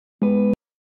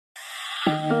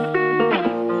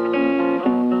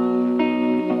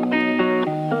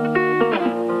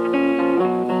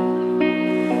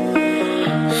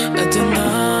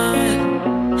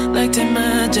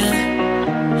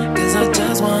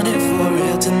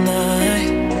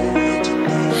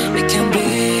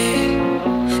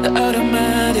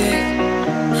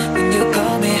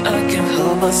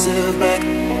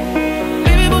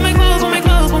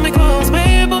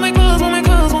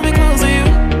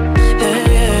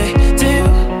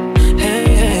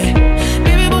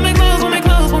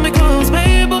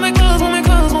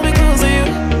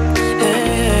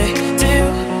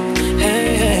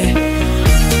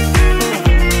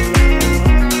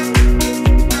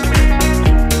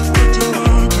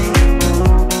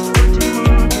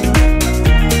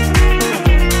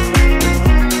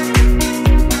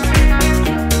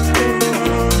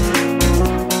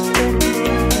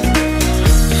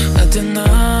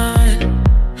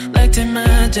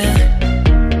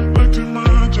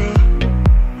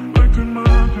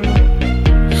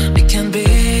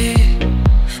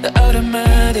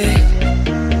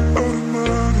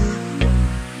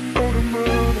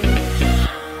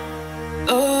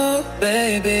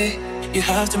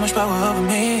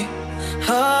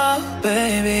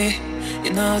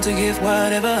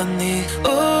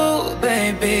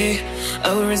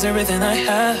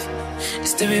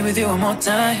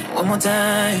One more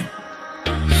time.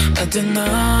 I do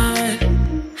not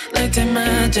like to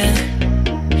imagine,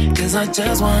 'cause I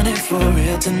just want it for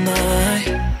real tonight.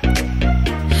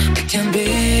 It can be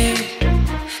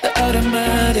the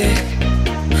automatic.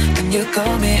 When you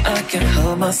call me, I can't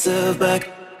hold myself back.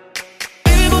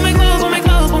 Baby, pull me close, pull me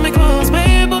close, pull me close.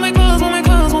 Baby, pull me close, pull me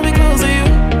close, pull me close to you.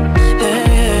 Hey,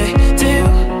 hey, to you.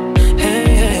 Hey,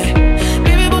 hey.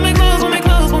 Baby, pull me close, pull me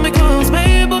close, pull me close.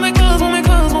 Baby, pull me close, pull me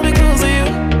close, pull me close to you.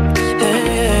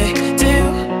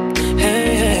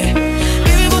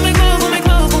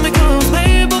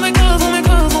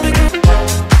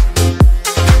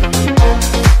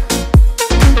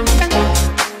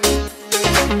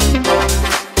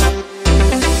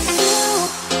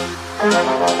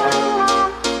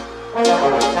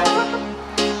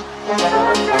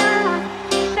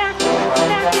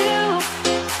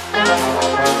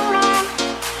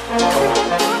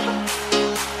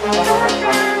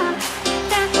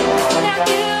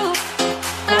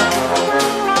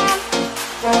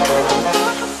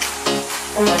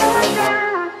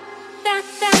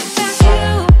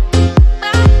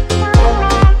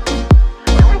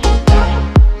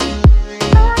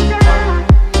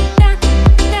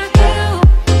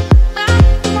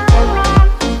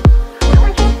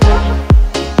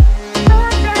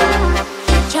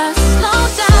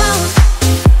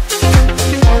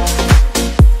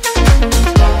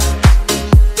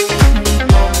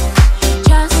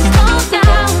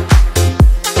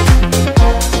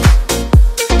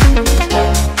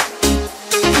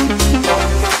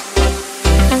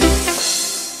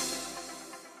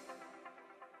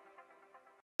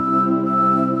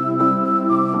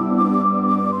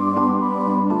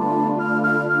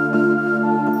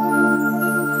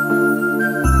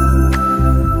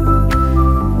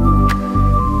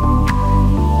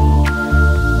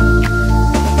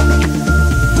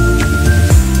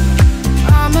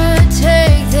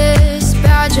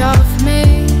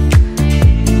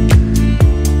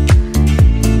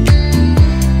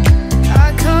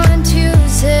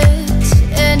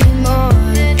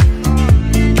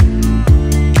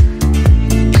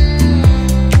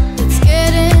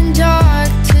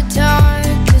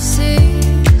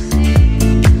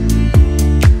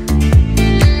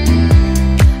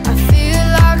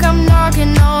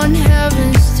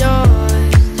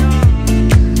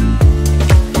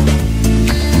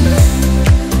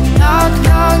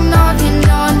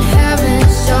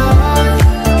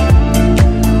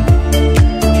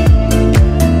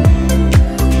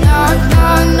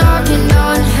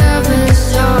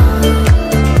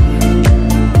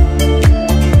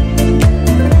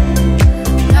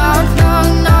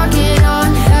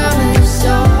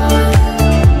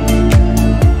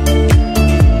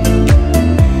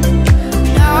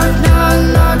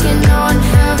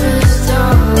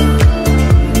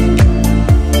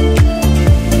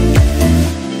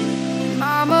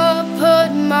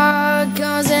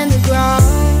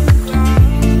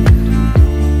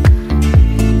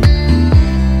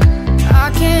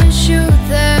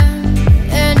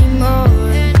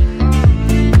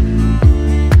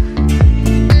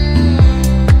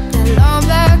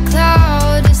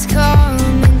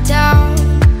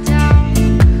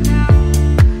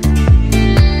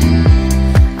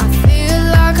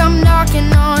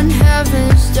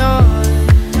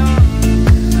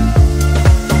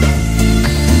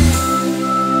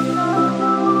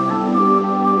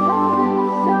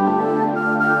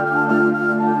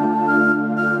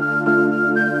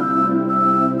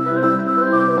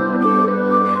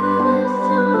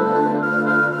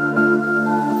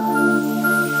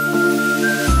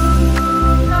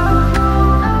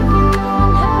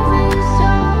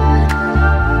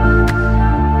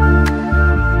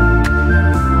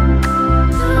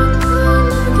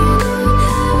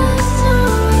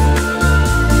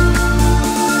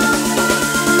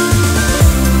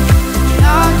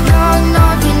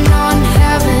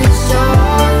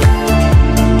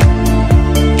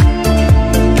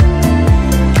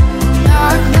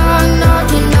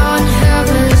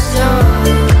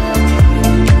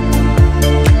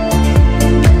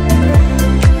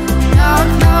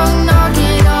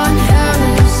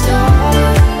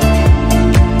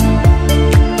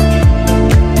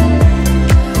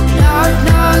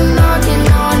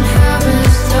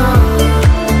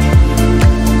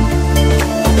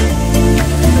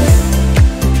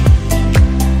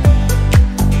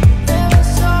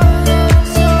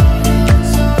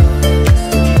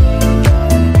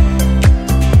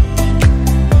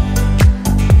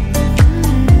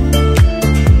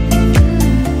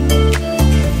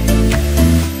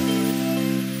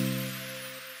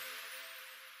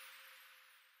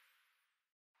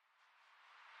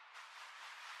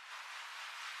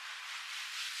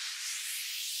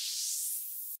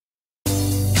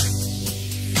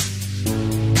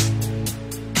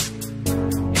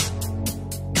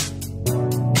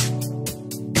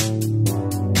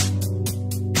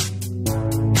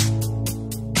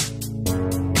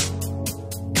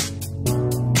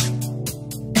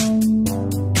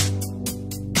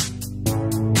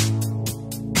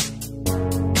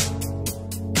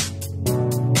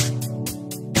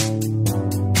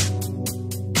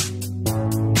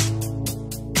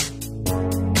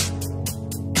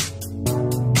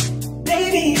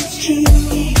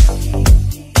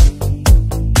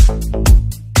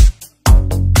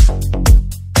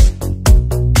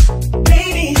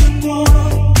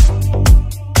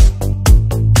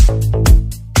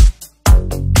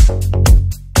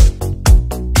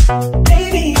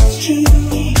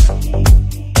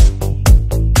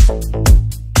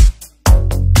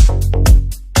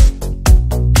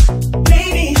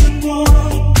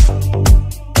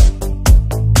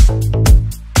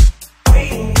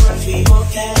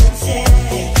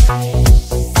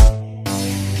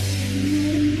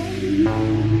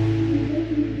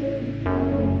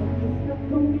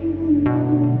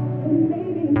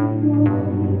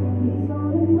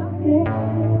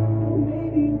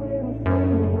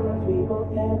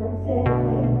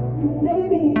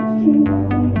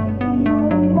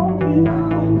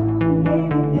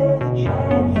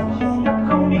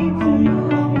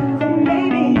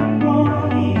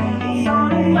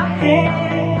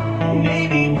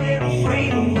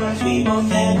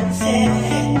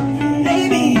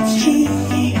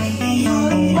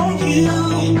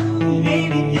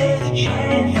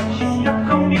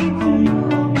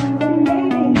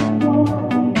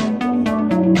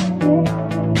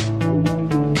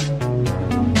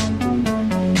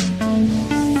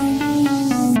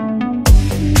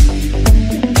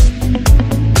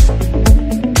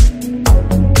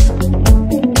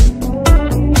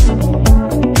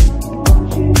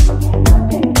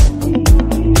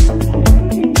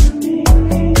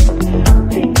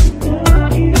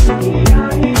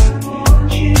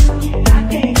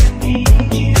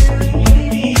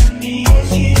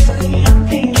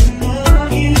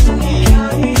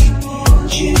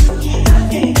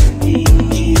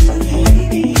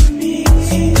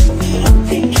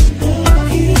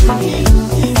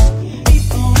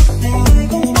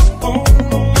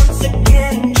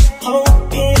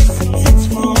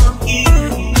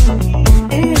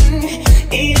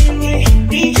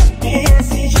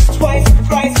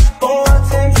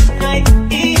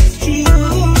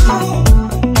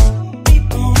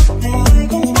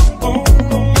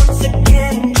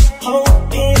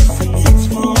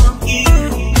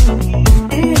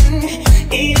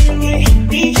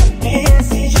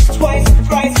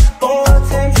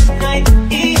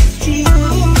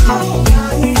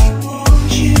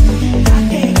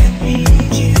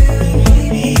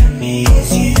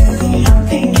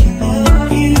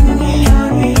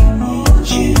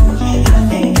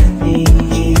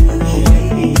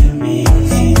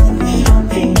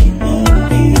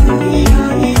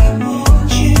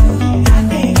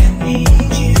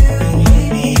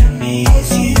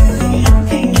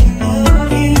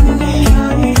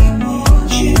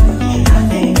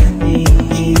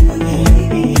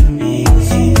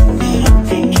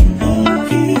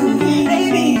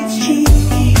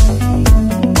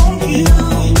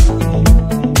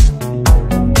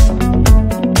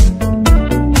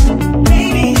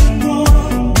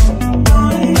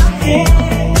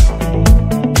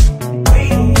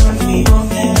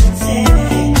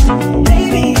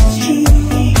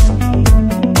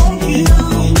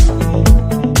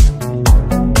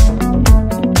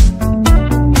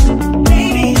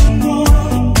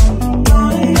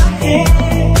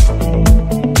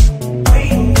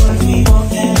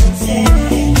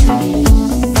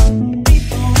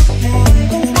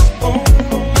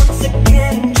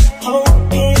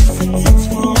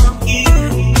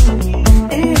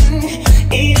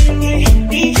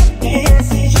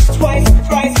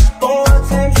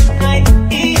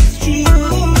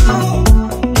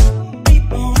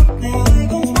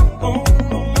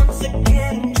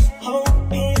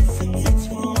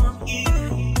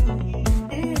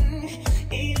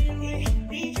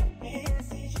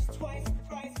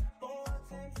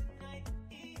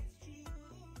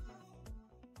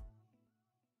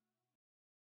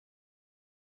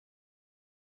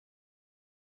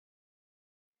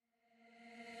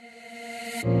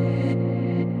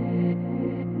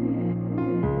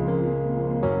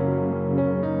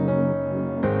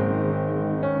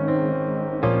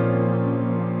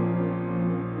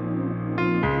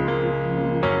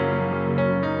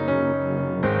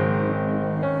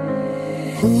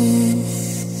 Who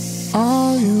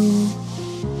are you?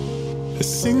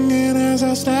 Singing as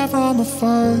I stare from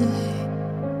afar.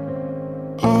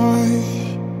 I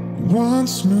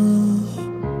once knew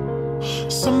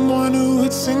someone who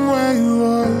would sing where you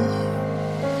are.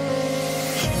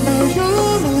 Now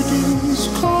your melodies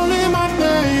calling my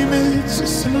name. It's a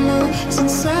similar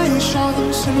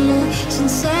sensation, similar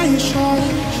sensation.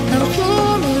 Now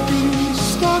your melodies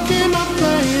stuck in my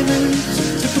brain. It's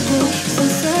a typical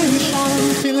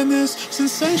sensation, feeling this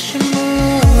sensation.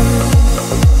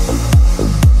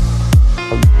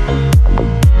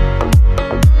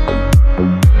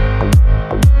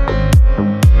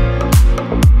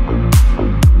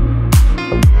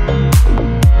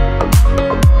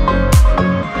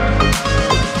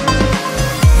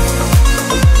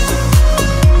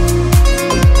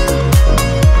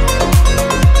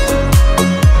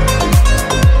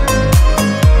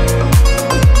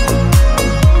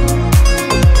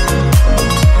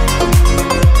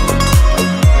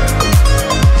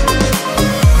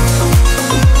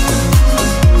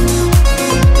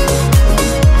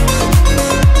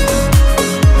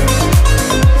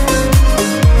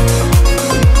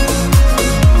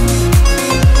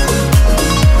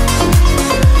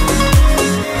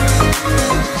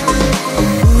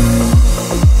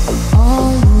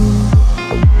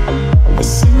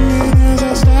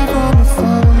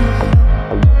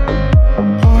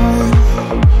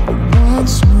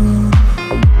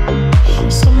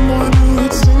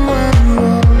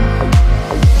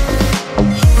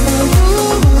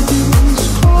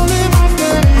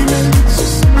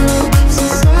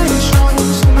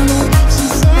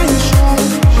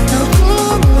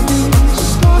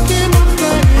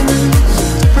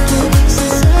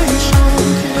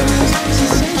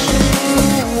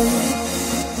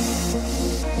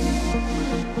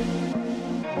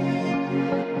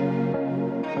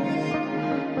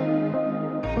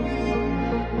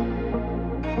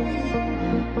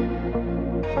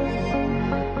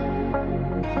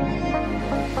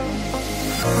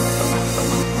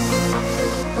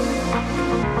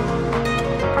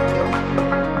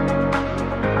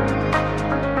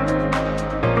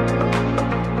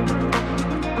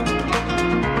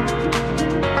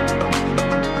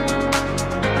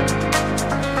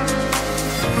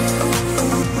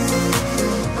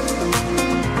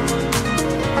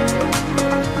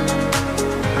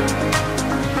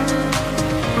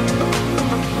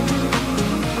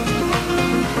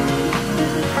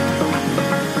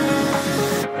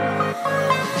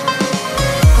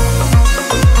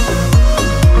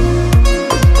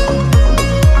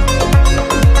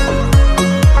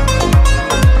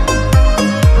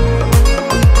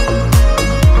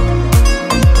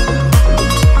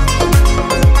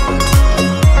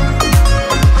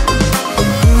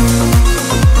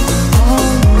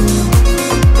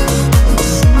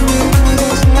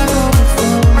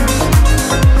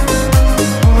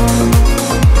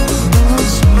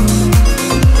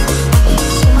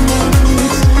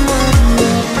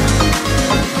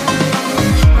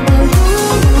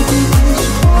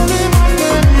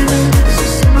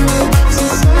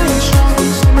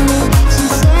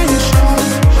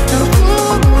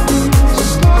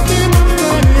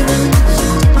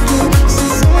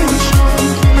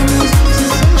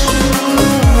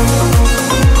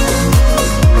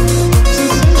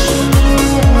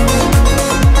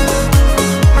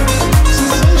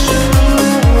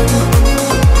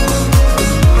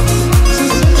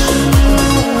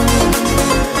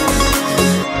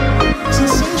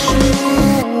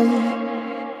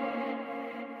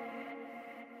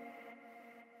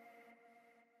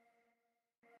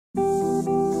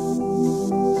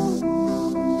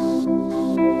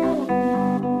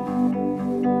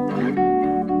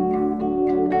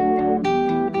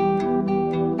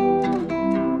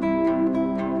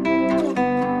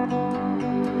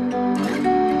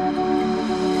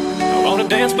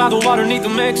 dance by the water neath the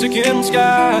Mexican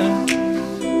sky.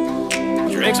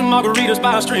 Drink some margaritas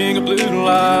by a string of blue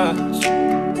lights.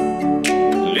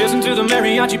 Listen to the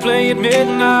mariachi play at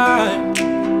midnight.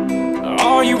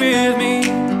 Are you with me?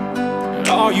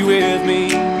 Are you with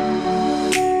me?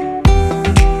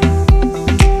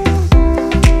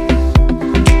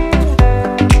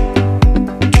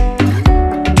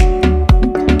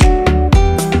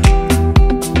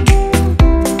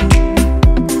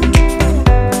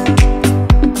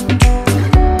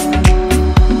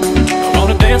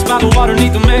 By the water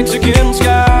neath the Mexican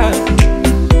sky.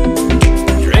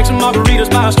 Drink some margaritas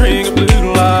by a string of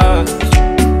blue lights.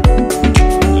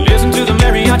 Listen to the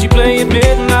mariachi play at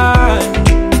midnight.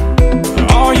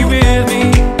 Are you with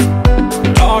me?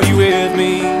 Are you with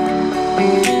me?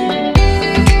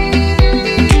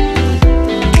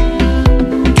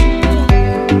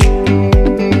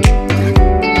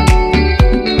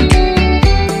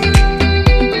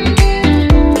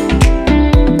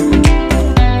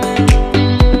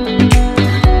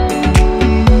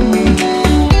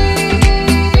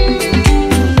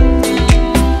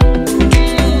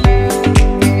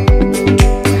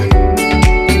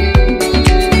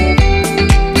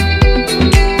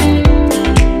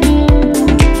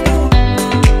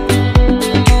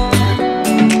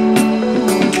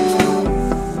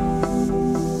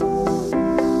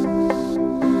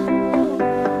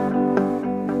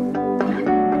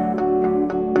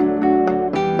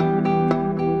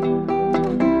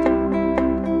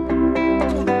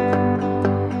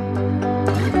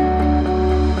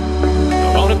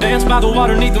 By the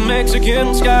water neath the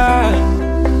Mexican sky.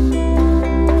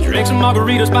 Drink some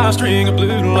margaritas by a string of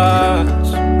blue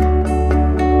lights.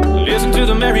 Listen to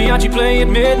the mariachi play at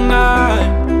midnight.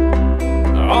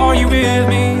 Are you with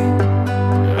me?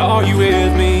 Are you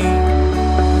with me?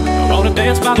 I wanna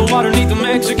dance by the water neath the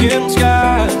Mexican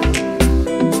sky.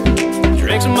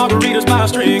 Drink some margaritas by a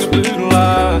string of blue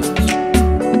lights.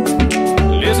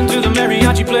 Listen to the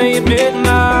mariachi play at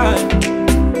midnight.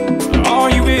 Are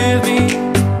you with me?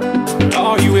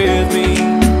 Are you with me?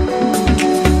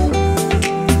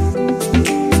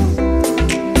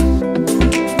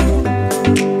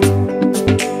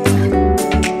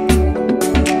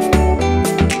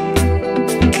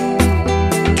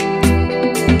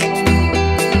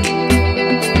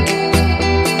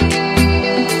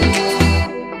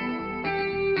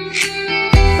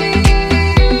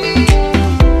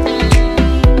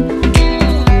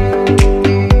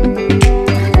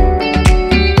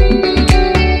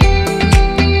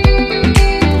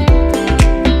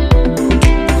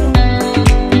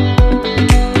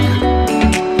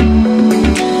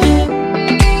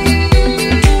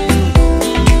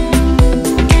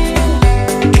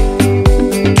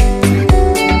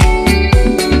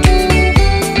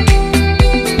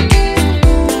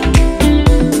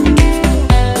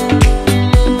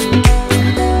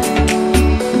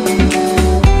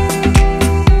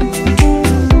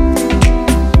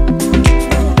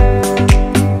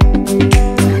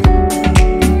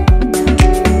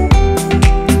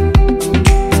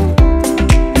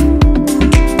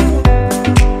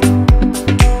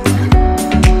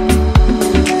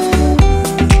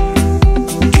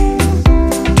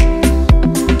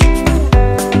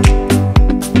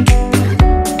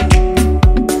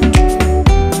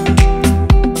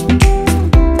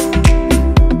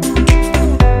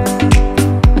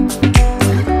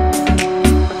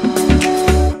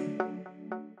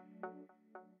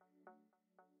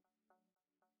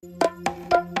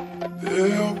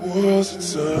 There was a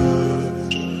time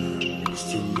I used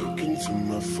to look into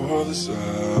my father's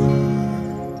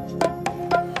eyes.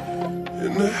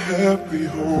 In a happy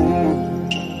home,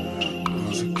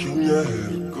 was a king, I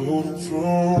had a golden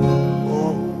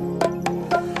throne.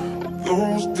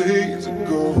 Those days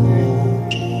ago,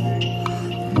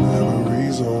 the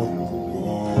memories on the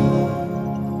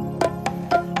wall.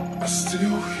 I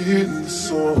still hear the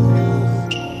songs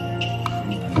from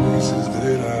the places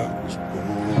that I was born.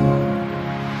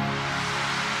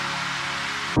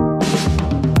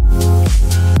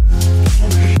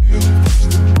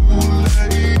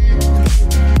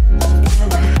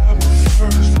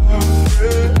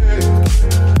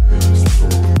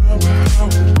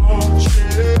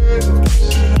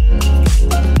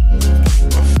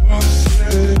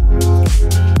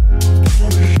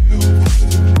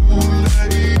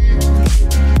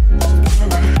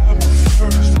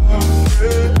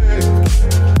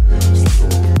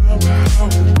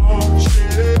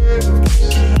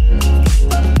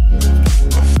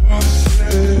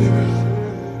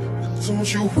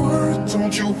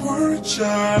 Don't you worry,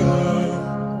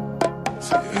 child.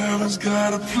 See, heaven's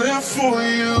got a plan for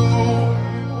you.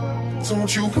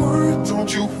 don't you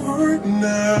worry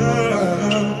now.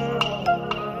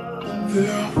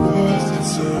 There was a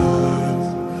time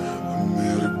I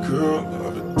met a girl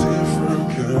of a different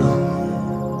kind.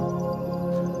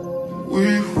 We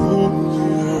ruled the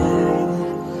world.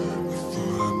 I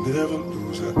thought I'd never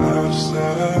lose her out of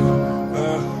sight.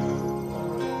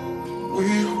 We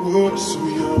were so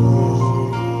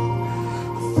young.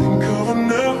 I think of her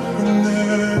now and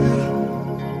then.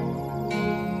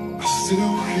 I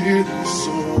still hear this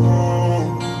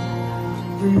song,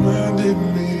 reminded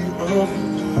me of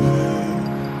the day.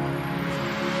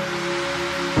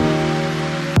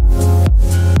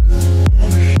 On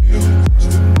the hill across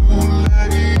the blue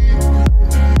lake,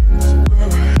 it's where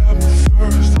I had my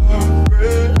first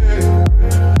heartbreak.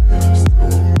 Still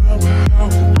remember how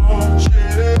it all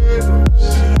changed.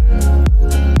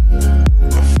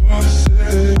 My father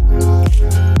said,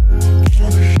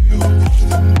 on the hill across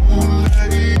the blue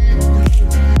lake,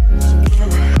 it's where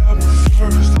I had my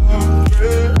first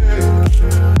heartbreak.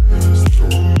 Still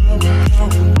remember how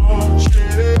it all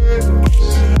changed.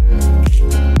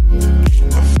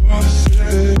 My father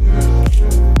said,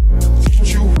 don't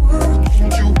you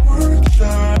worry,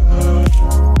 child.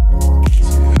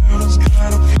 See, heaven's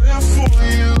got a plan for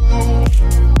you.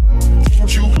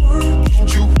 Don't you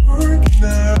worry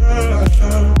now.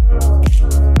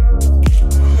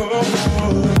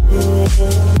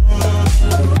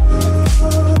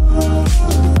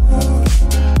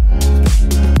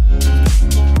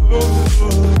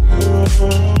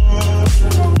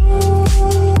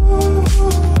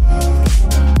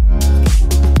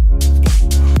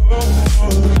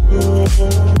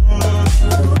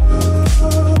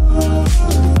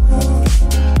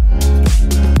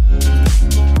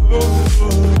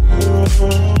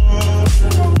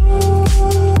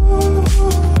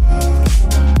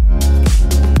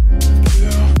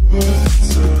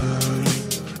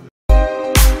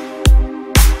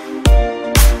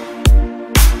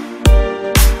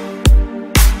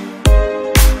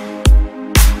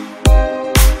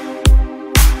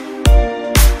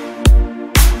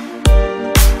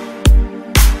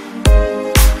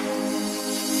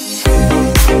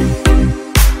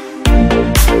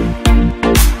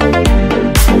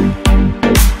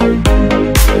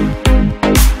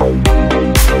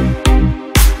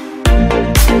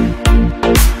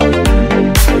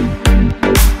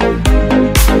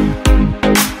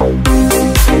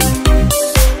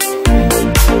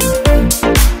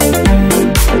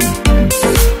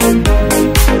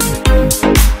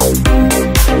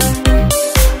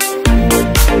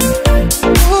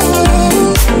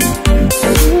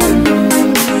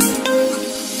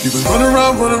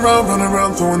 Run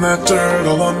around, throwing that dirt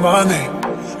all on my name.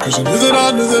 Cause I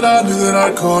knew that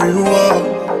I'd call you up.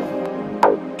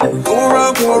 You would go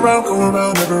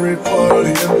around every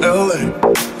party in LA.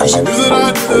 Cause you knew that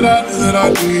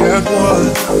I'd be at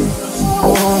one.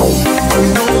 Oh, I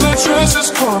know that stress is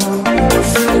coming, I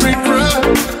feel regret.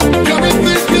 Got me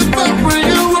thinking back when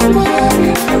you were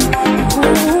mine.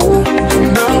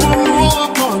 Now I'm all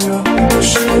up on you, what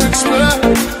you expect?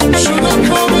 Should I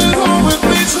come home with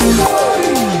me tonight?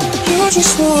 You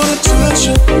just want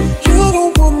attention, you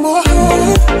don't want my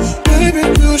heart. Baby,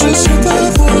 you just hit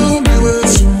that for me with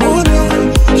someone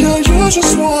else. Yeah, you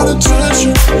just want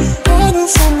attention, I knew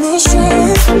from the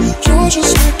start. You're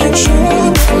just making sure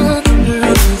I'm back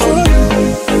here for you.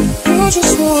 You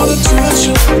just want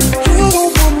attention, you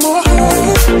don't want my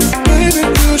heart. Baby,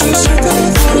 you just hit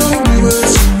that for me with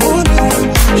someone else.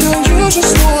 Yeah, you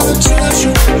just want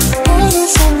attention, I knew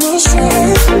from the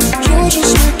start. You're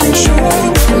just making sure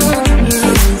I'm back.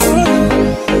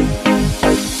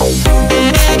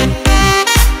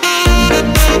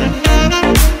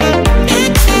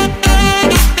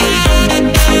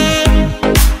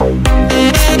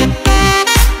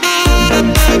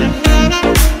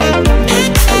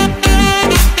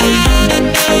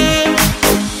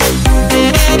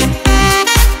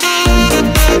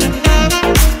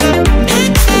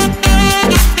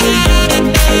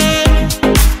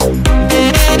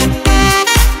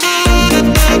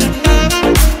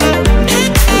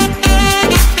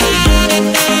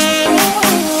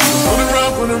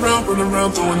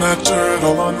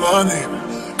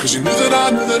 Cause you knew that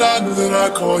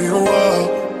I'd call you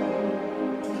up.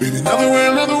 Baby,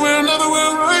 nowhere,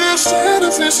 right here,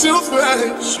 standing face to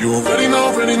face. You already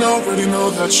know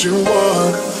that you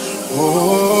won.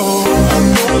 Oh, I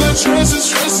know that stress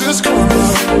is gonna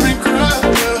regret.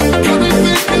 Got me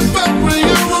thinking back when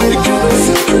you were mine. Got me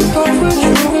thinking back when you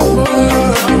were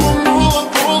mine. I'm all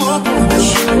up on what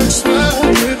you expect.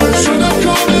 Should I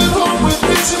come home with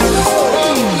me tonight?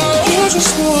 You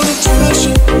just want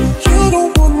attention, you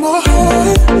don't want my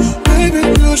heart. Baby,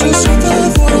 you just hit that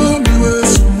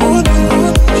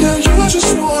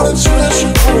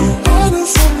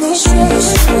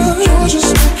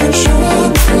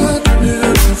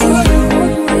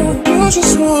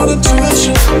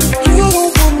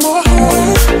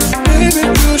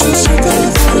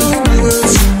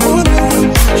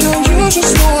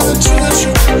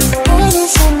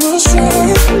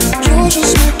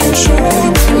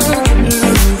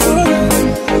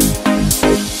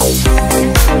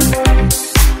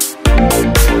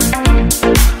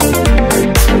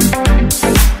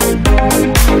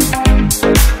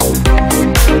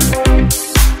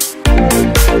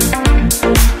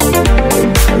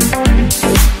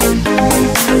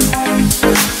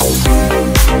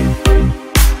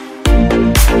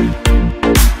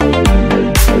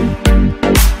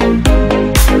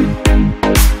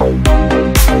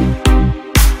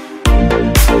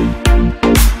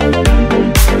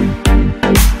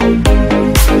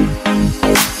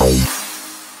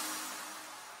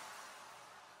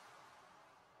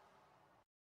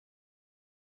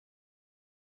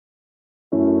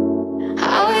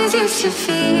Used to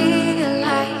feel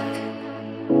like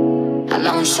a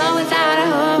lone soul without a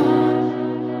home,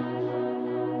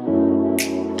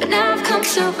 but now I've come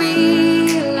to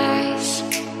realize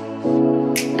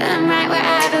that I'm right where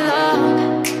I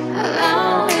belong,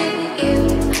 alone with you,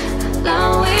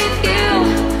 alone with you,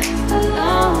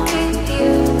 alone with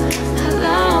you,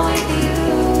 alone with you,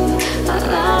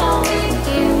 alone with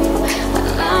you,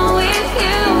 alone with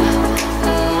you,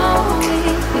 alone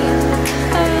with you,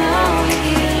 alone with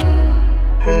you.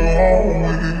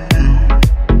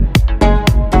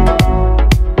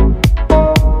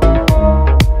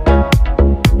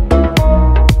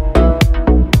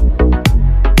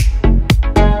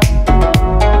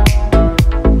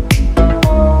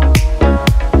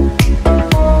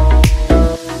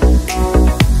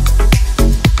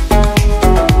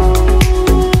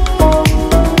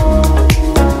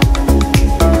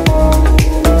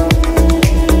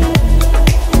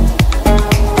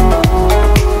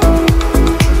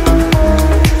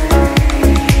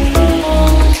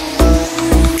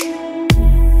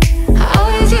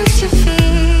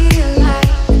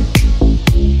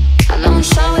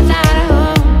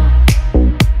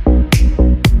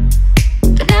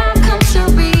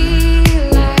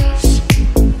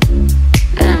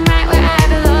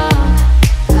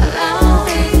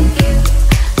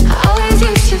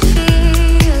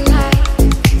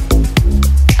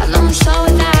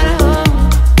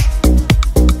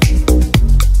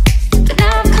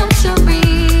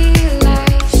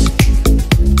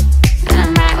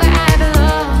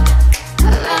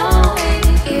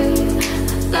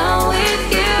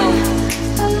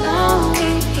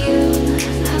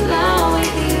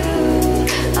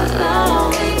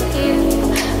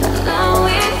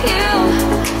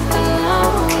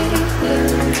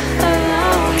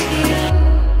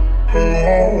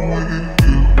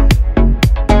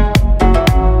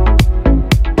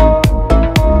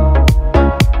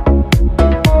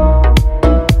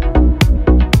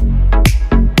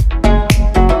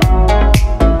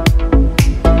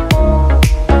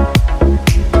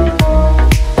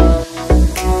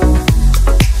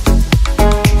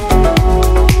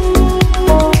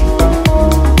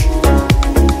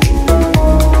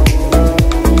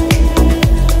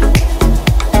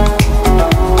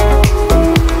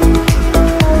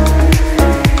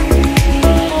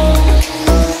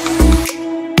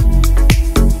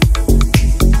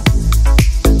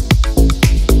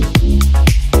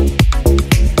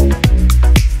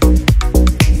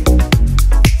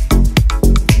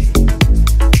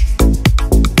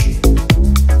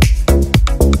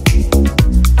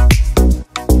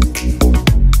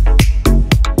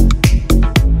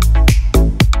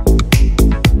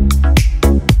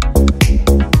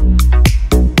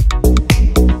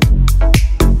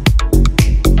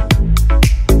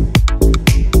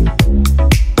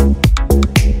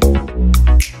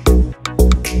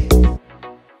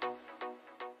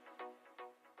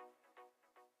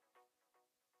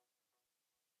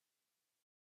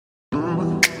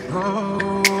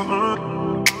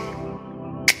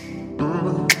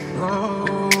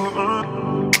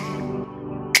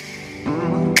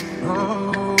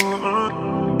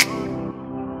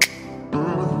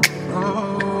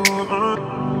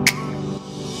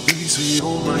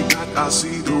 I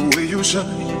see the way you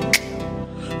shine.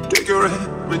 Take your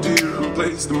hand, my dear, and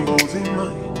place them both in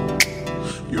mine.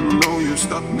 You know you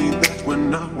stopped me that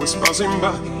when I was passing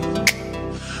by,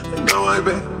 and now I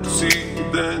beg to see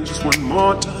you then just one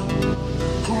more time.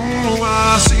 Oh,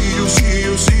 I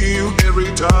see you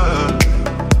every time.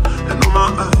 And on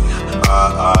my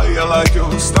I like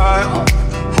your style.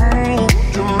 Oh,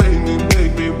 you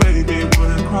make me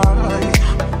wanna cry.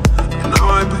 And now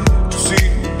I beg to see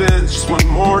you dance just one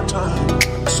more time.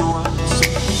 So I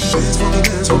say, dance for me,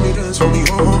 dance for me, dance for me,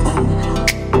 oh.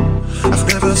 I've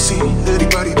never seen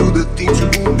anybody do the things you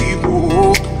do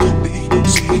before. They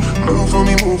say, move for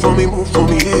me, move for me, move for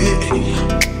me,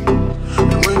 yeah.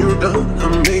 And when you're done, I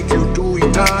make you do it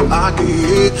again.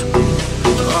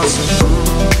 I say,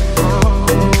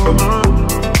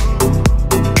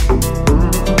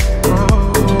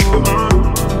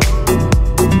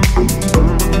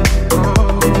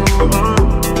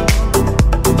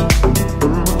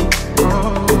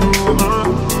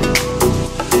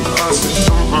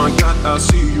 I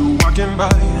see you walking by.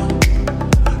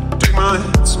 Take my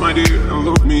hands, my dear, and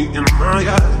look me in my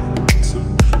eyes.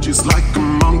 Just like a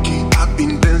monkey, I've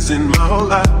been dancing my whole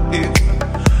life.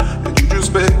 And you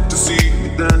just beg to see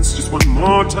me dance just one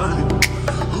more time.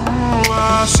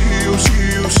 I see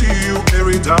you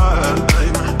every time.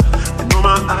 You know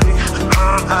my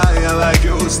eye, I like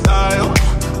your style.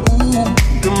 Ooh,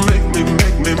 you make me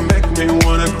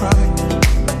wanna cry.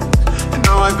 And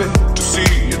now I beg to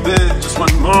see you there just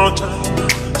one more time.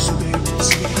 So baby,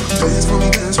 see,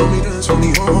 dance for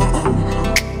me, oh.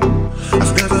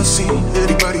 I've never seen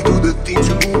anybody do the things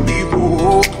you do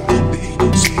before. Baby,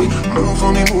 see,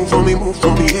 move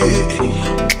for me, yeah.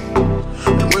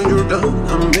 And when you're done,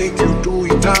 I'll make you do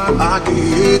it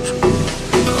again.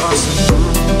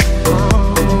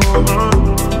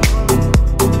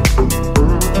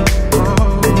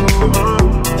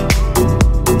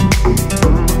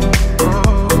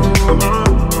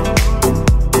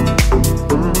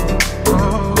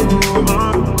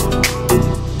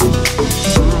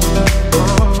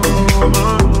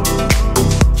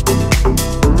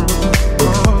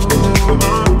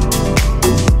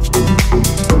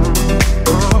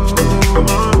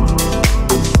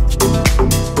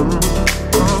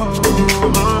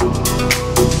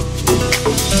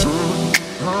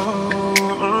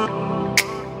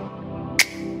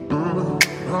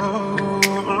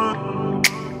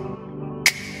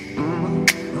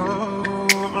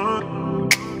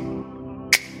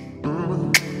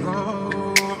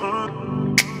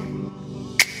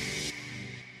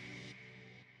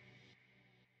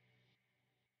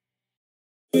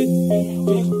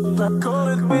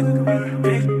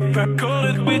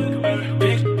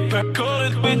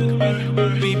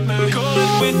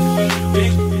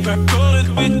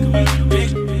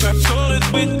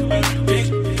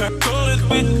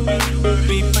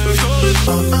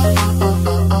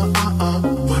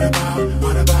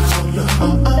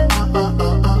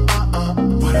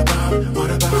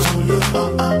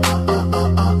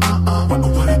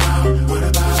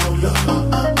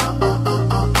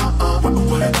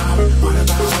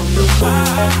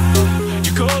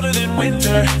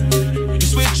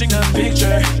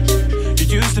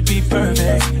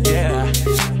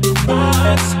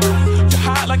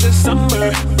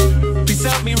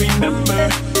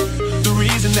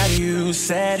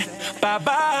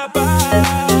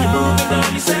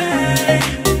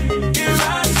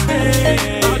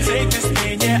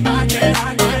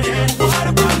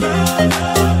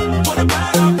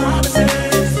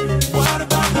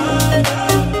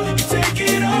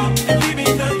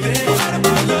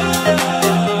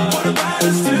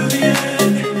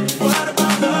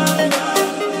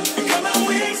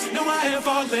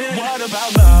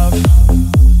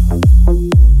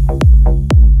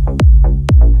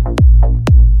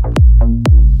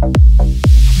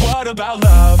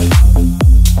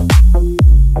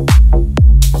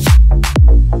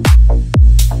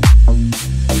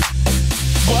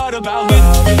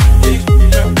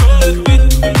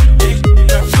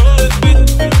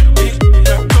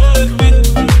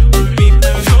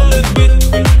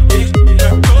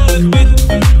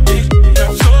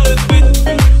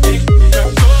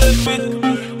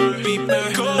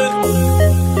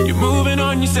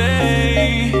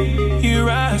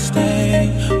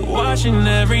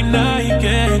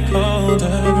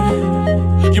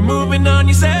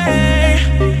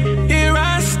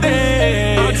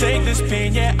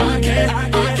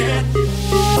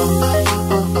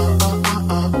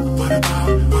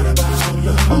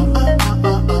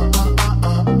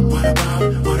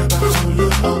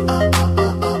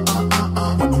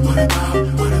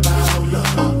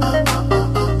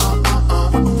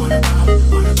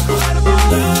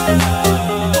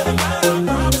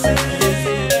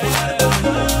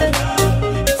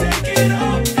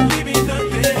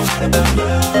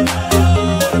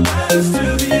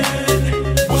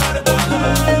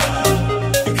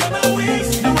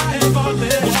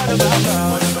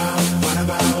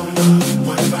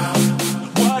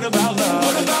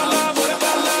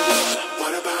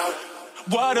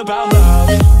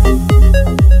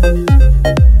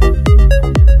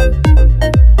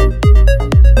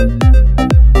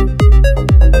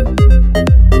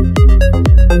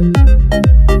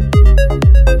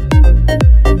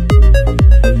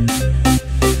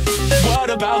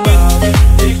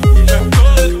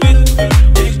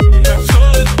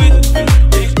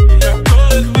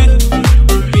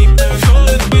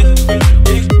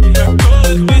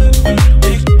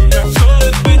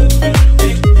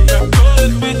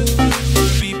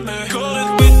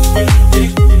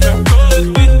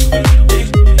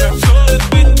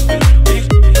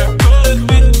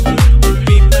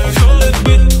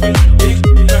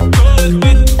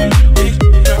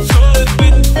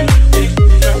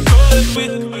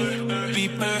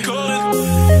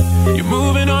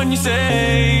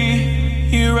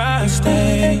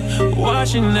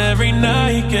 watching every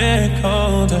night get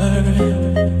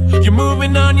colder.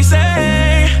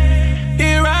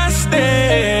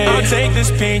 of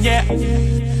this pain, yeah.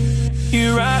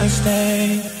 Here I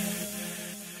stay.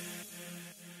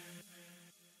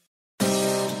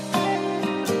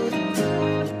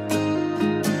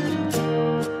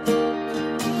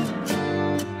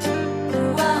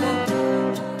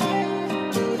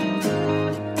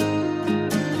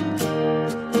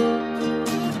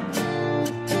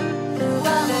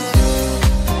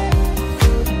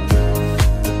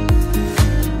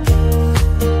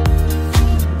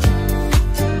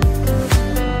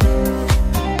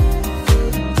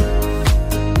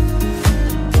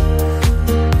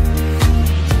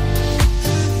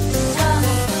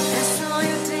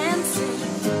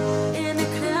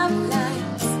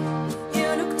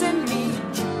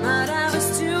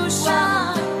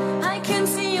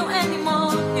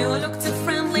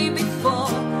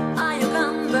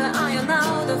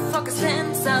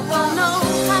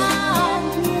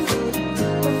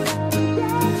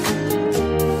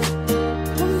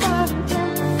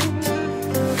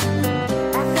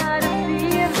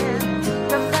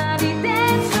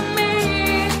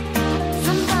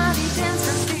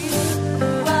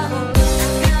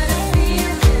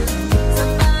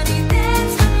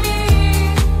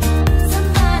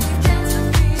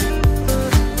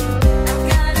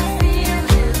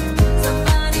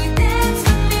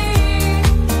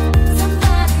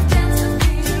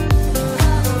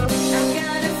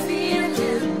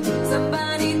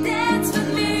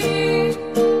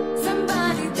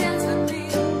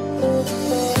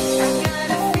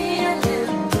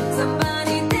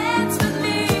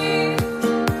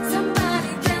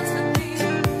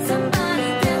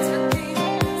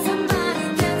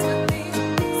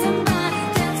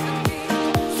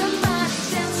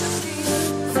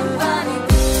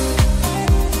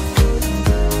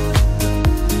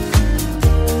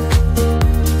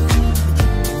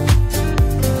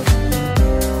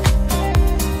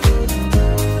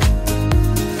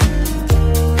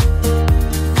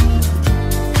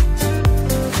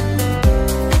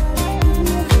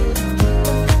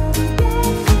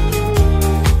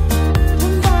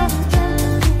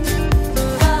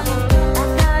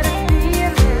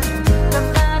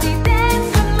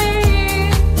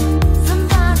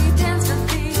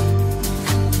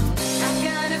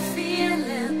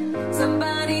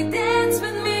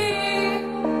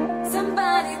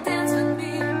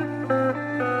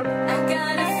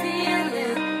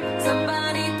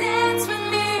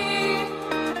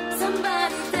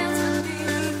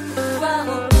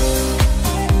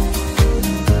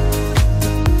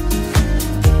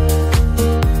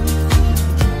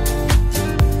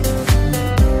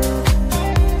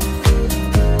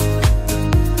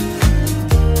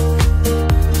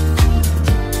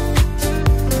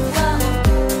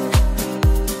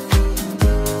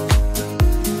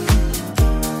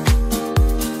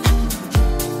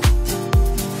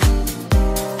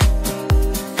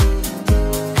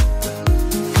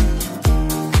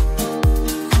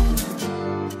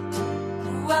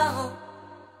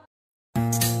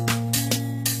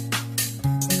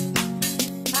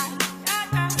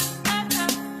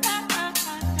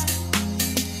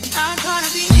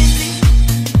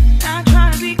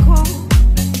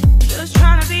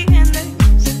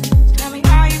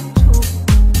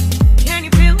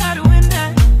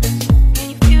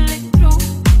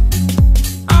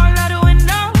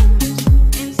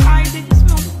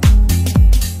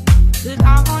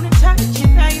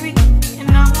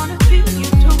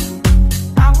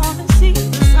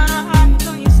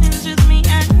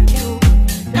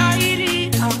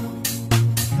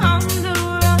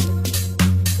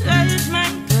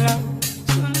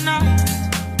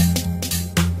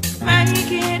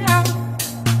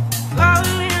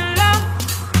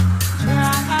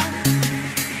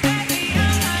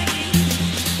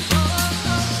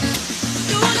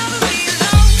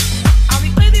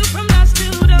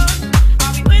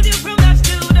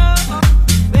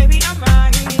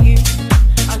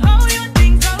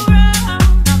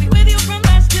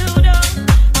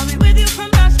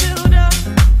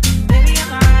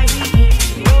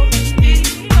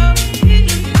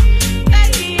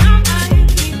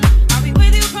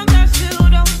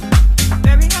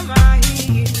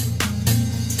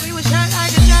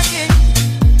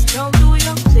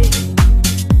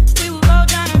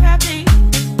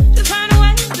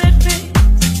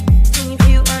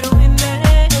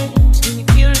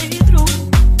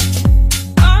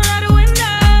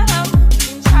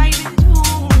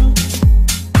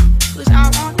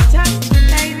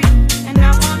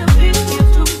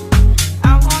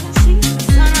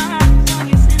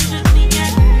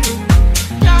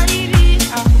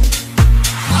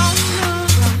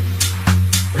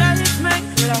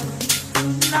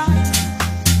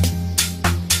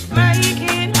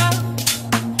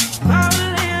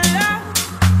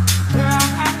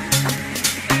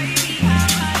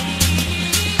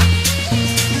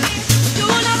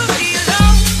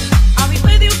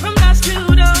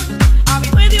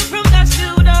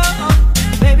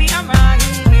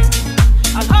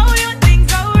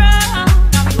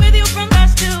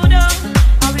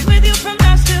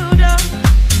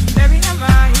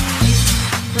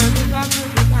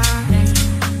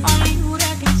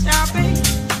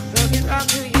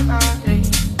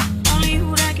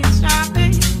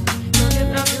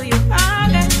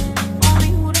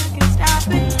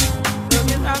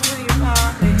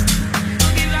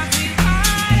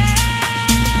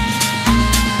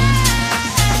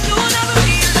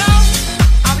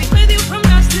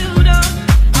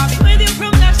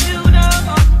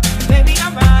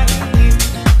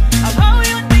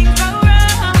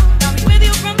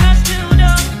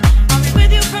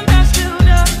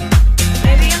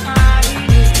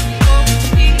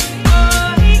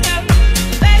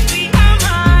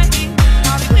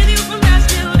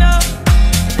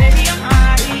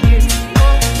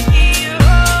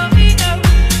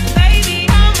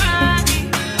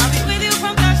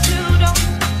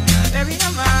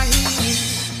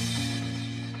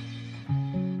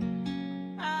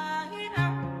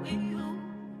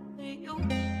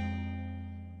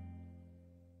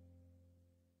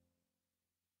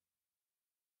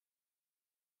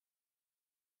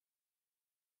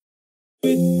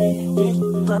 You're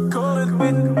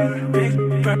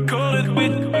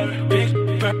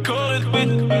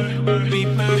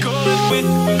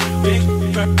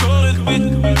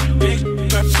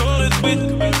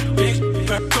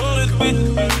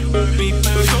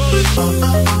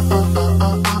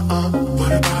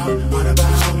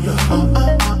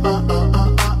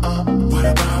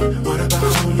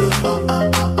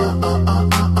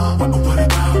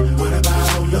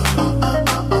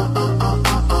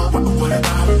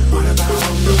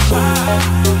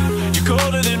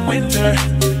colder than winter.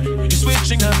 You're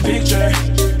switching up picture.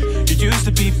 You used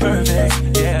to be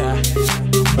perfect, yeah.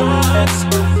 But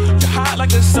you're hot like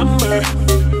the summer.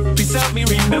 Please help me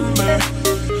remember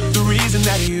the reason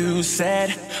that you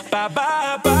said bye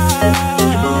bye bye.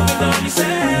 You're moving on, you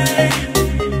say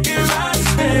here I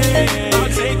stay. I'll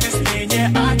take this pain,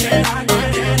 yeah I can.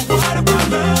 What about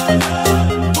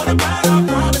love? What about our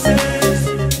promises?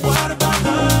 What about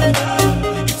love?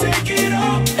 You take it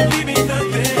all and leave me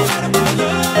nothing. What about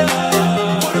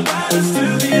love? What about us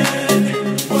till the end?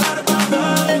 What about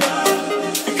love?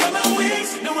 You cut my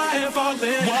wings, no I ain't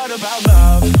falling. What about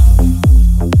love?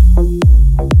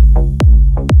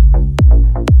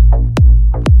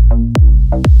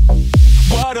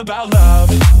 What about love?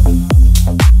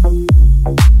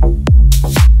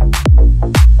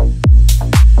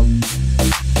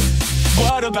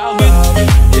 What about love?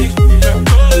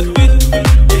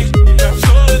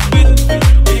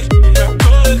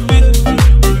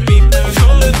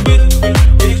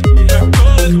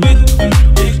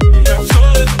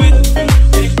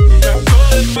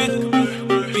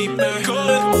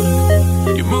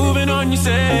 You're moving on, you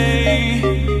say,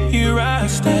 here I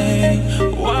stay,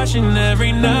 watching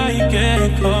every night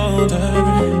get colder.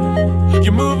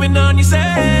 You're moving on, you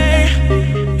say,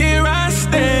 here I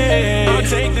stay. I'll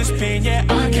take this pain, yeah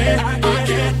I can.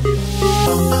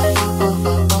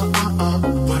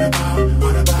 What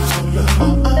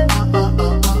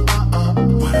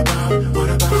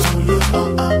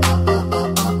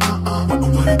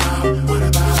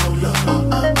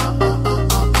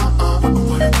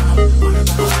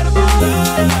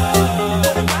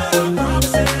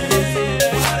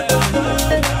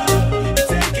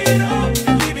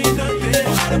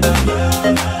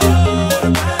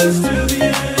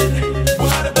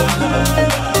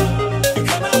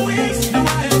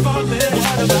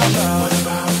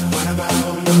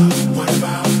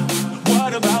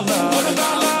about love?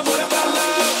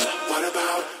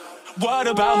 What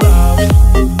about love? What about love?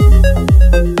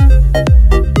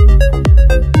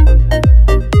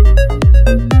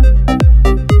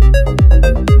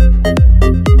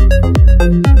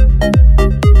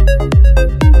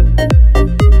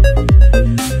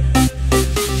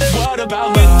 What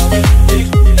about love?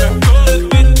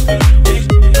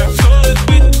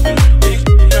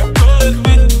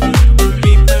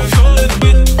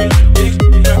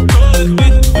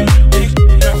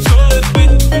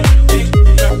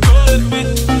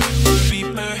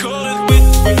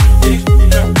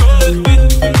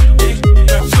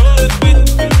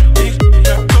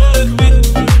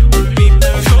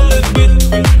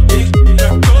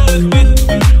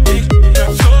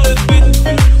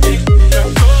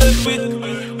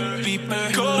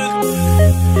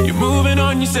 You're moving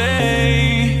on, you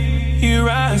say, here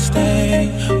I stay,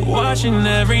 watching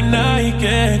every night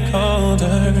get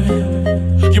colder.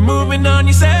 You're moving on,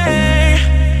 you say,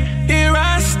 here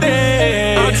I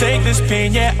stay. I'll take this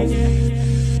pain, yeah,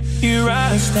 here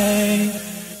I stay.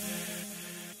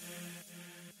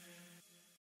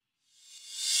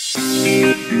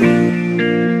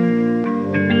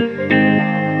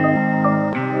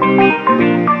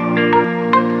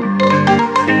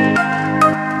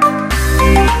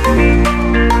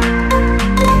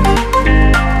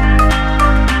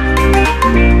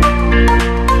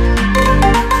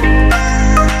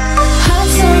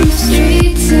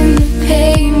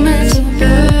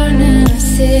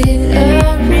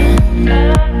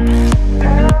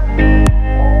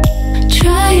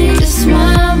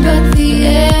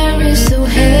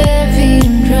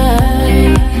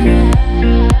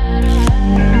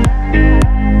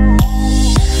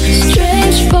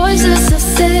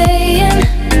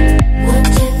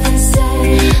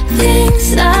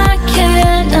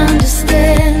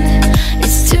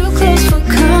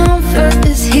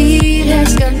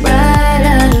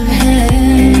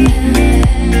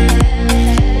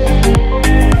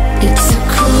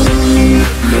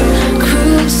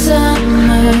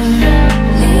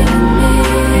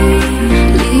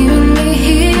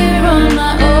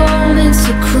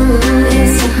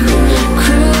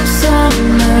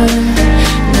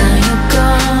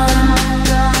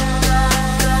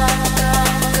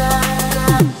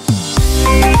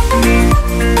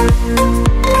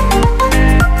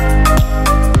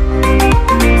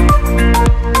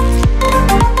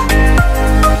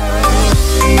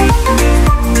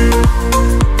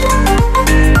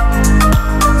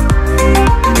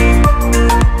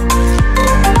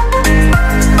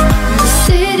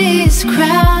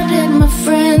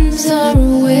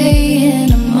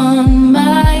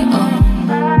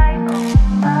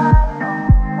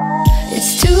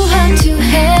 to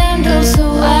handle, so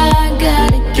I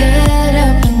gotta get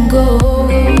up and go.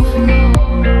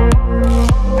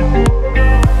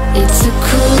 It's a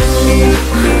cruel,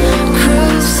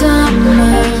 cruel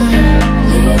summer,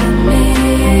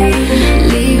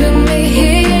 leaving me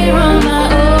here on my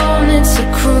own. It's a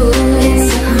cruel,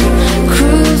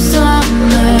 cruel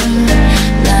summer.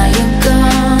 Now you're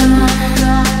gone.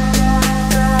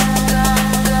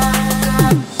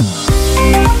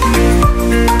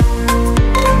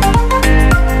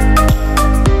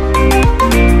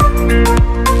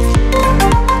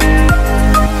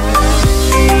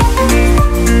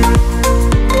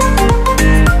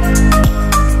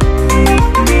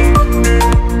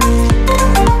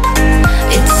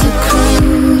 It's a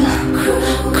cruel,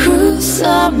 cruel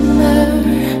summer,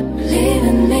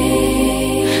 leaving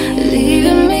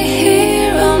me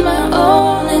here on my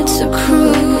own. It's a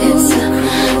cruel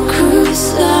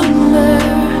summer.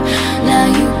 Now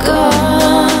you're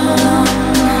gone.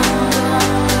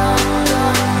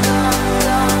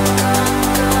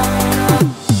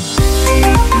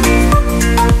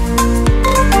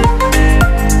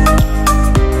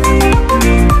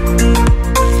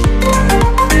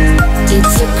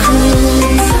 It's a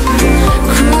cruel,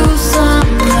 cruel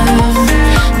summer.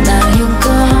 Now you're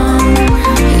gone.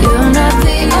 You're not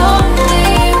the only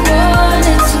one.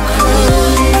 It's a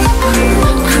cruel,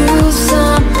 cruel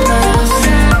summer.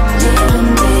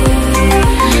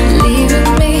 Leaving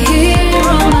me here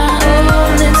on my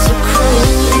own. It's a cruel,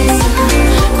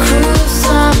 cruel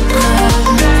summer.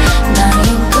 Now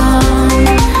you're gone.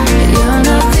 You're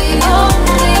not the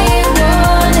only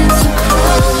one. It's a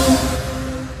cruel.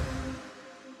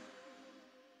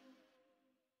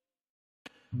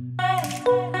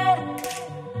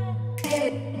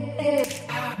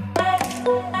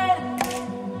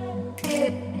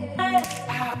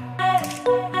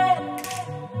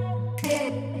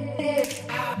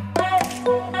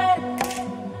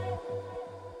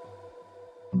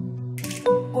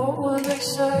 What would they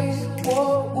say?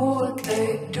 What would they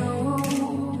do?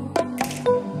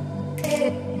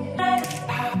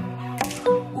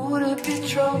 Would it be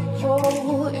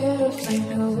trouble if they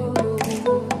knew?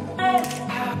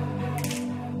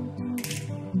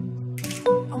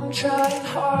 I'm trying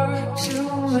hard to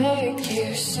make you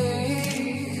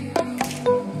see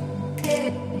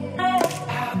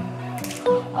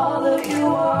all that you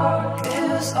are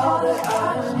is all that I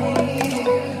need.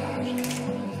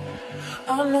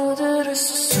 I know that it's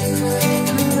a secret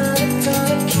and I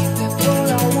gotta keep it, but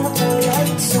I want the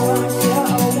lights on. Yeah,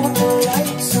 I want the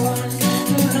lights on.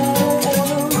 And I don't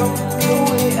wanna run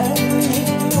away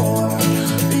anymore.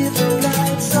 Leave the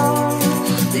lights on,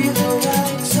 leave the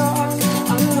lights on.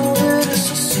 I know that it's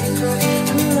a secret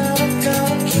and I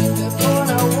gotta keep it, but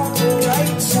I want the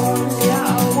lights on. Yeah,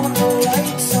 I want the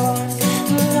lights on.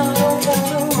 And I don't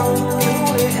wanna run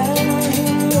away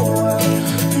anymore.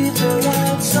 Leave the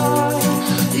lights on,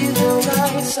 leave the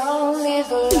lights on.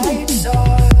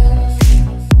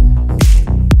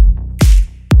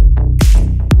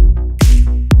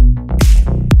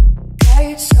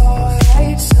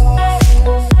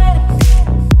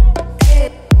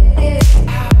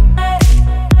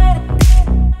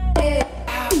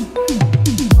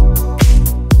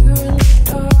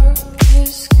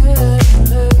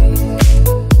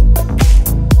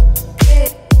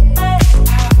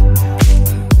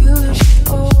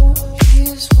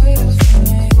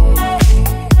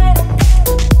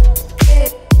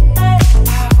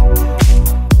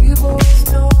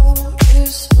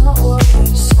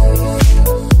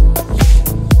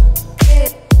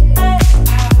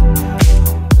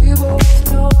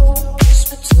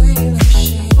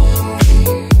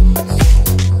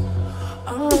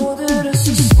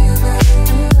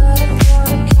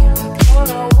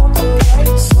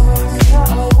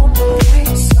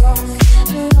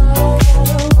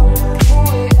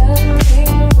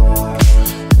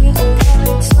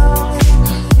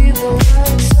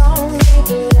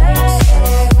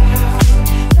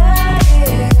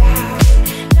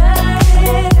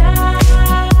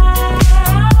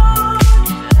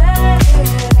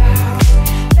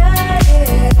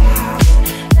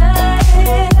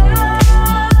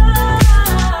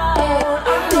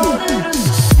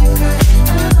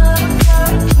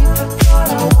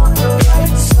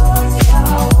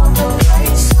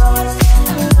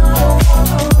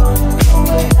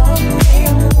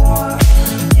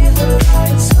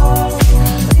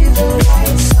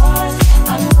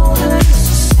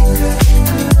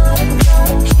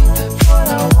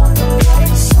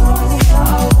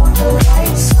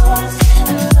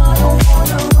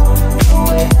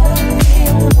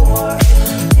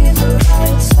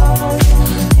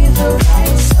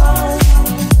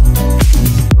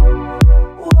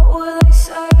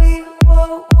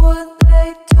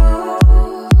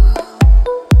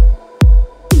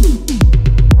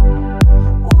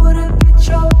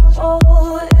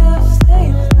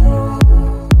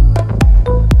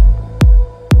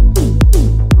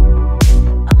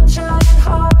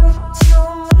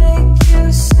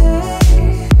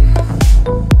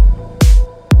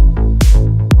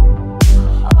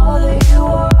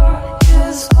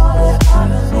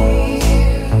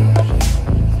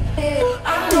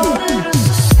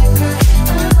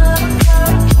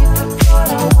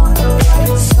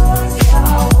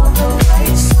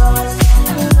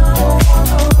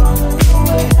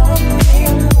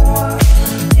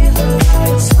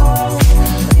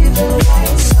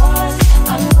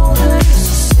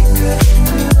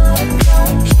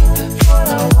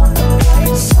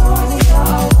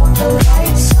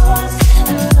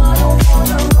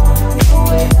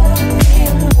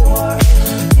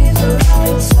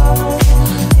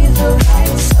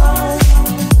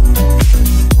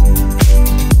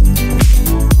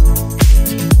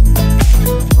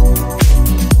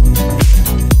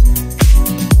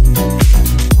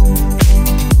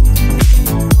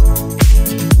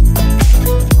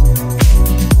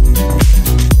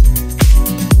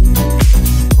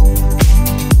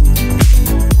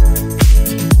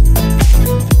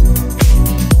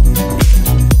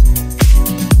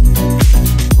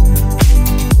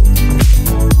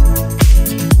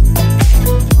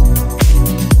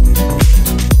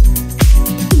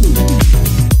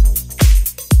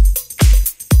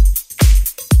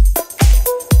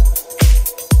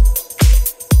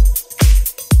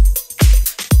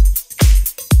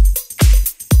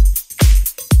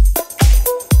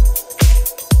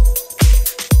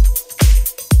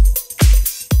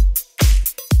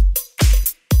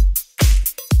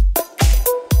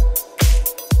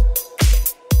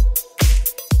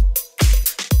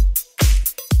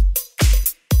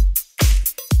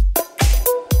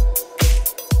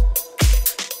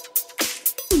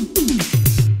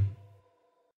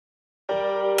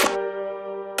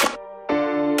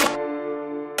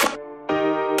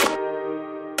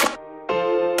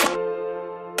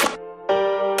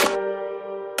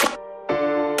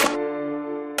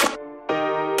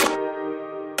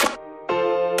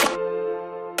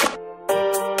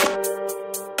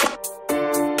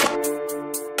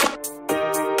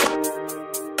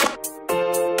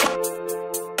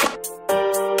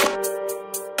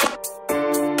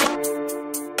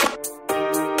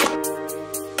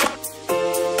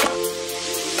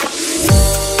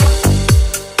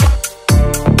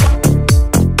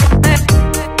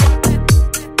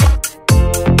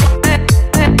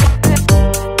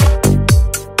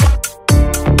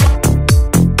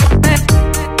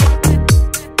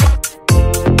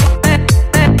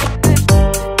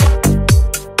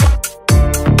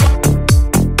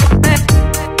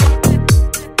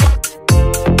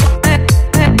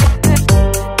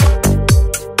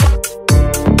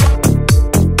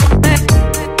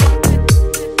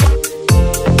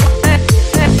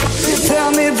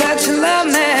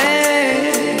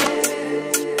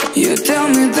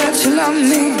 that you love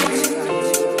me.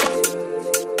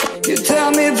 You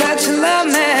tell me that you love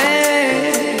me.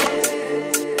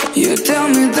 You tell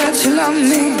me that you love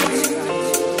me.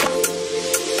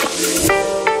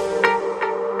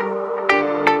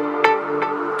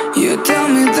 You tell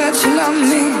me that you love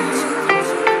me.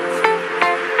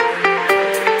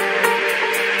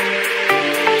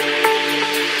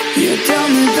 You tell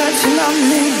me that you love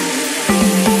me.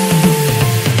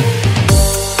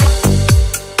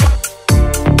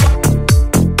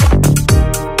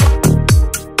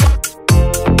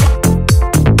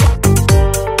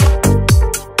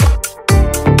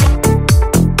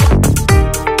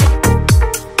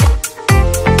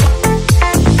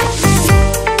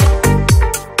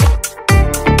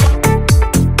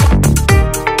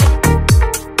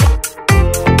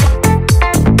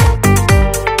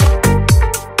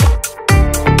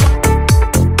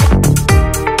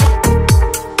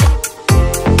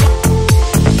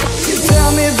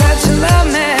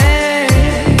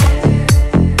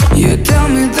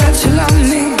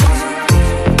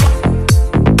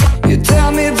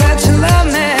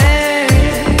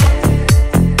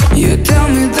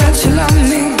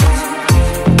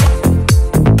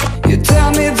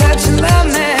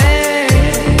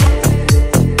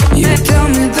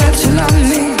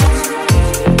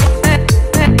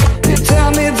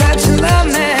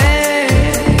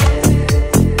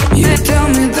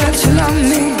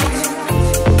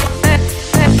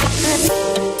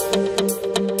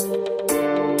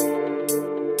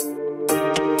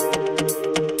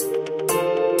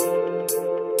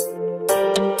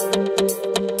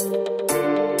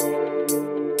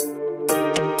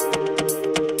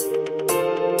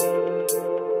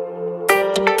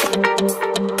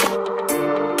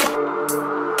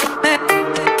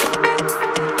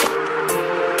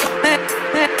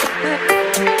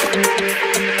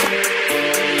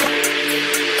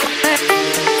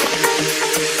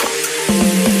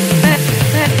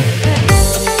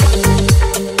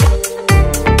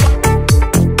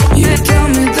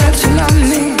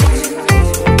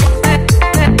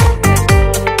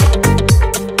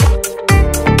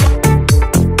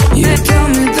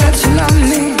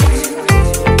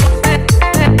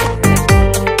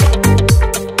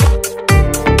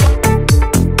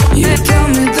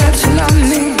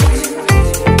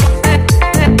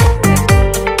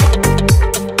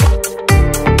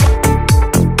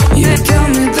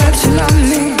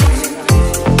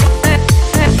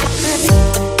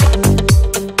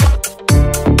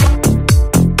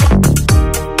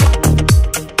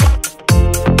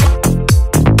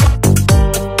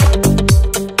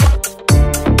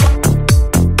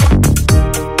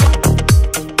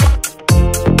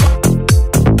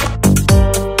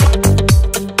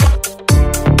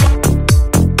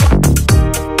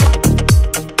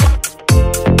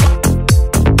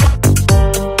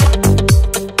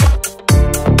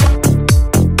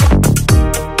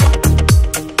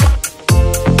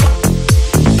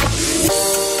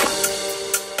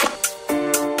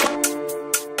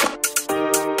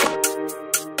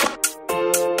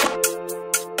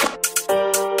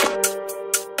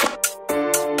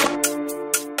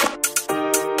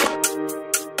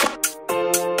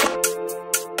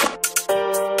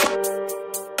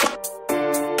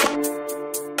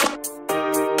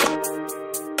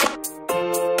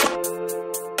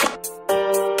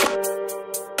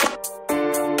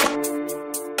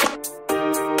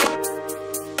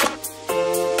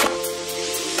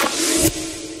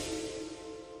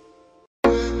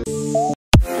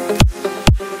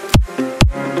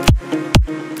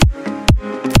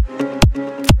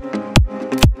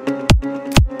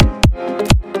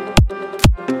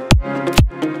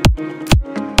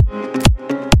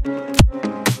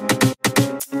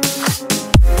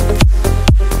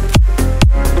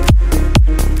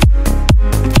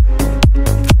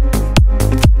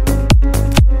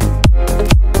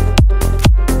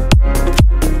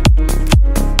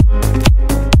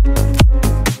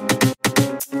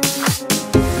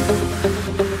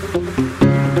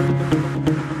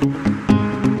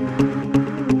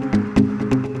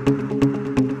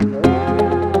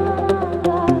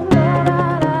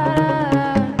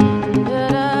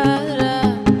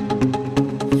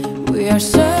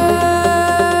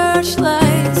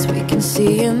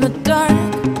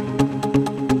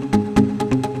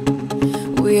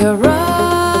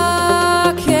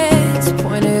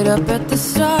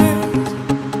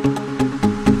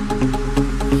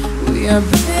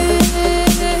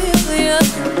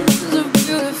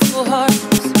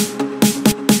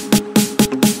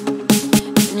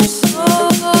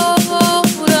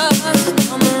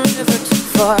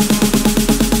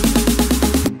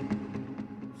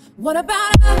 What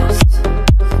about us?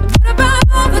 What about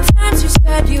all the time?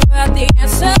 the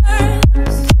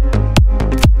answers?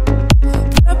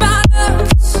 What about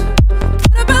us?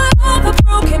 What about all the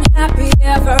broken happy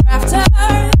ever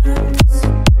afters?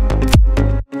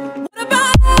 What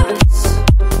about us?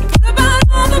 What about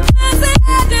all the plans that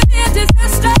ended in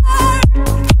disaster?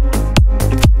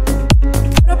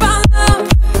 What about love?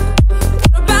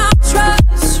 What about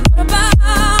trust? What about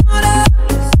us?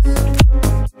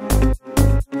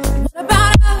 What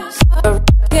about us?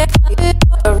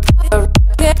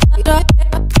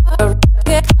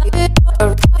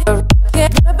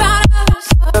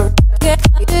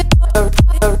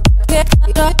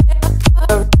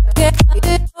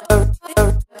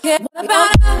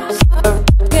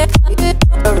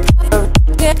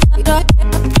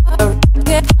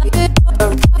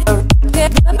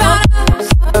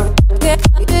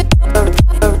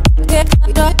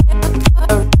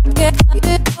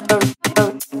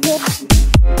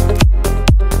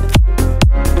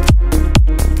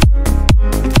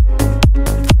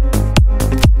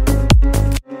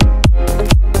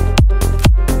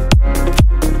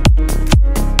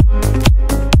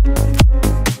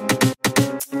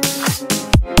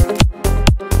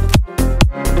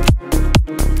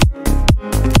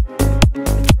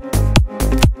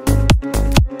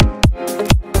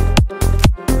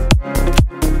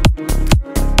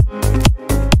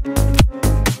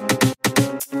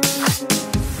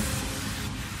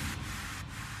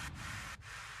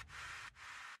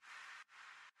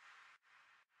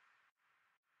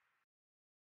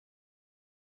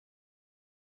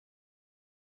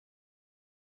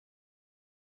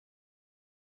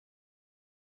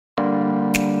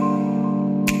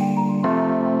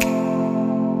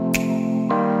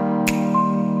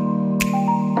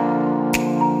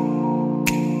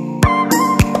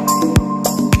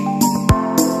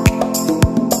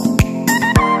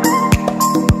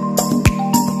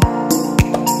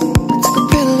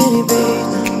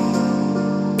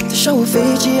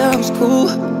 Fiji, I was cool.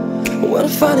 When I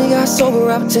finally got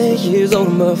sober, I was 10 years old.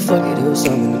 Motherfucker, there was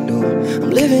something to do.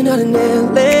 I'm living out in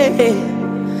LA.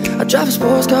 I drive a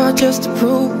sports car just to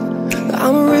prove that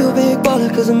I'm a real big baller,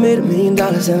 cause I made $1 million and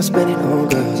I spent it on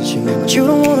girls and shit. But you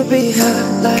don't wanna be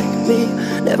high like me,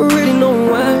 never really know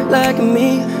why like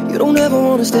me. You don't ever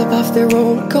wanna step off that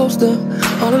roller coaster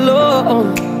all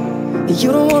alone. And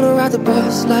you don't wanna ride the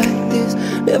bus like this,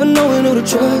 never knowing who to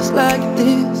trust like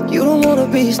this. You don't wanna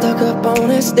be stuck up on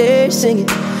that stage singing,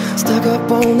 stuck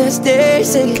up on that stage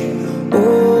singing.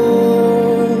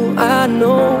 Oh, I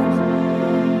know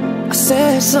I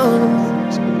said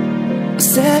songs, I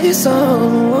said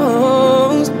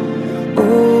songs.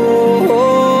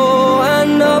 Oh, I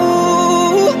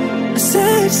know I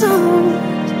said songs,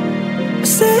 I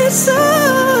said songs.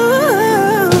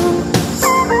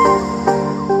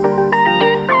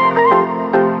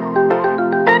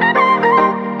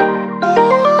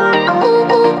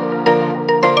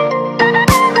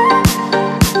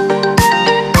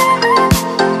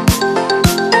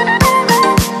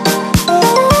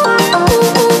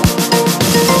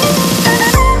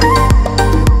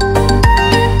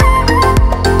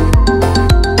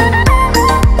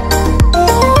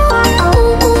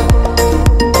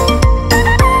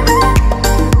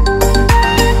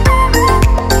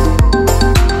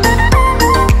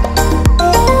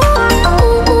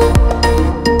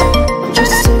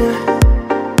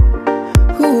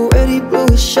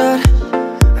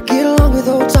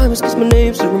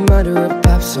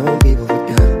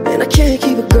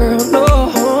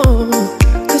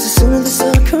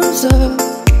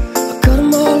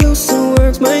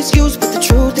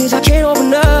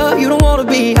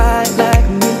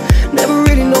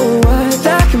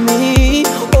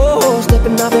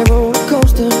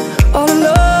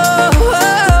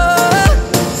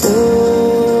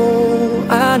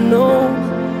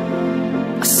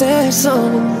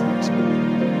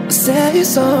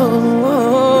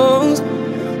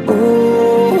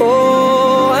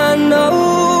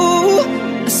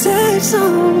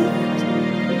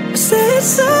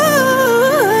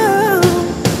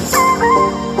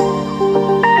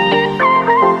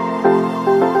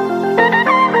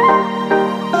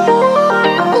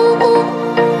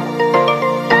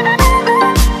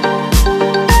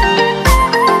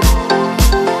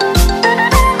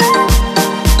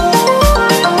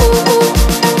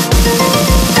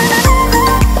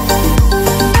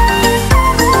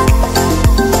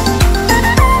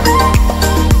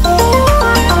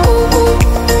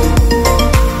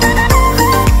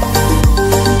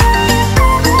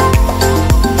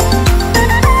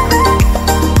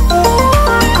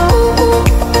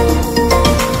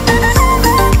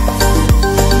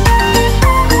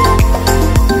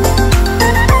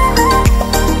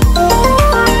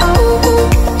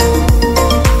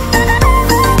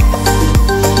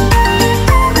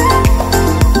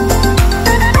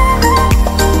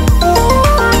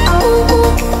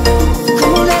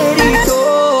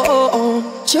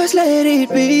 just let it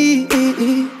be.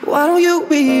 Why don't you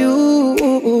be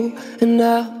you, and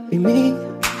I'll be me?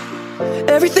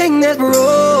 Everything that's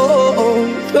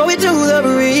wrong, throw it to the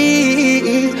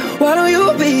breeze. Why don't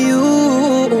you be you,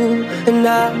 and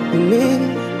I'll be me,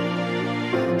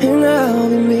 and I'll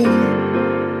be me.